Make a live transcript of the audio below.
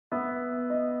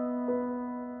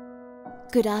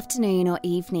Good afternoon or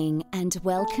evening, and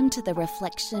welcome to the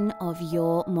reflection of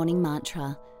your morning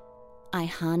mantra. I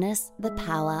harness the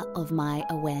power of my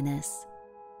awareness.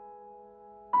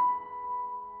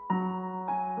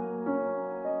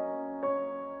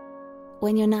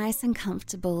 When you're nice and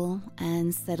comfortable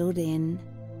and settled in,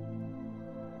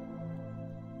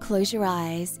 close your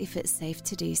eyes if it's safe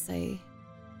to do so.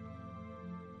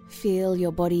 Feel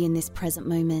your body in this present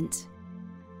moment.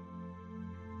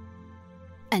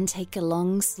 And take a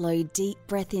long, slow, deep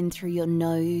breath in through your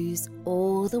nose,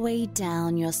 all the way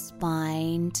down your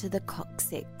spine to the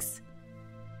coccyx.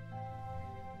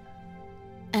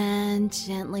 And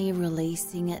gently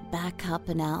releasing it back up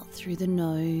and out through the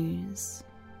nose.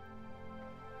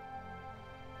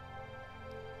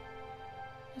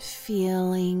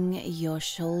 Feeling your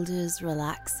shoulders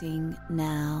relaxing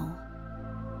now.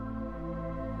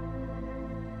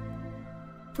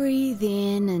 Breathe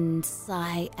in and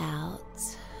sigh out.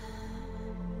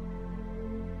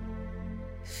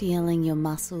 Feeling your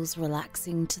muscles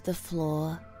relaxing to the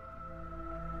floor.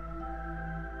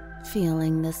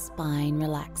 Feeling the spine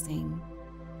relaxing.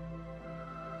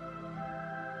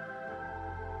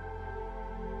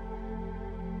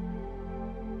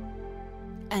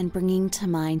 And bringing to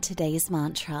mind today's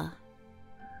mantra.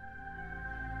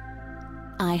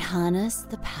 I harness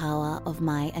the power of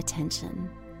my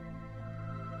attention.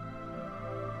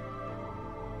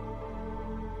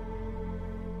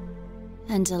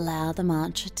 And allow the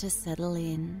mantra to settle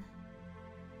in.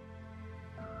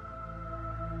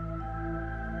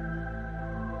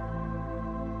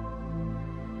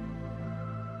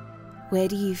 Where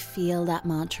do you feel that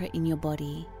mantra in your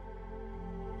body?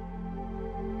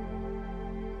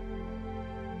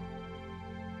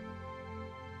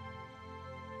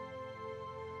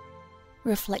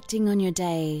 Reflecting on your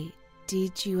day,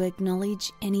 did you acknowledge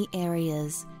any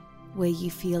areas where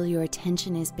you feel your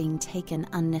attention is being taken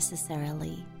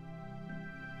unnecessarily?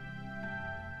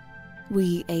 Were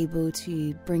you able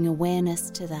to bring awareness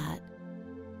to that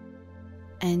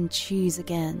and choose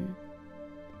again?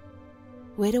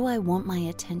 Where do I want my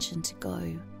attention to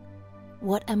go?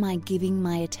 What am I giving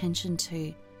my attention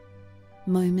to,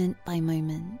 moment by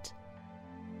moment?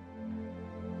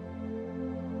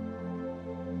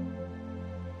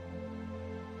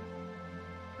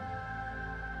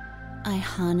 I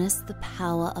harness the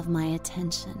power of my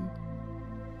attention.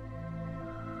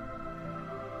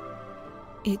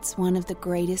 It's one of the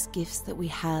greatest gifts that we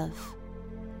have.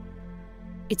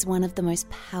 It's one of the most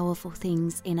powerful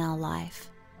things in our life.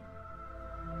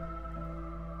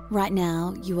 Right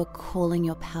now, you are calling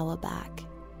your power back.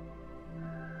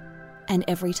 And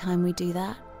every time we do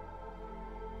that,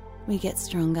 we get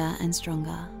stronger and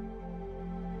stronger.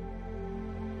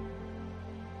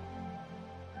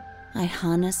 I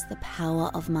harness the power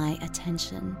of my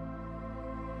attention.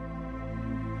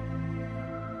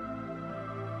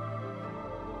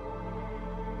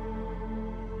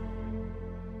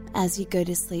 As you go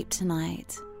to sleep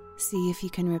tonight, see if you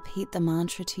can repeat the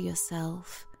mantra to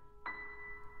yourself.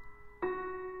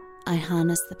 I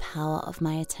harness the power of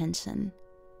my attention.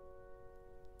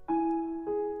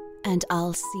 And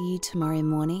I'll see you tomorrow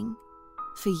morning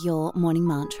for your morning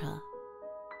mantra.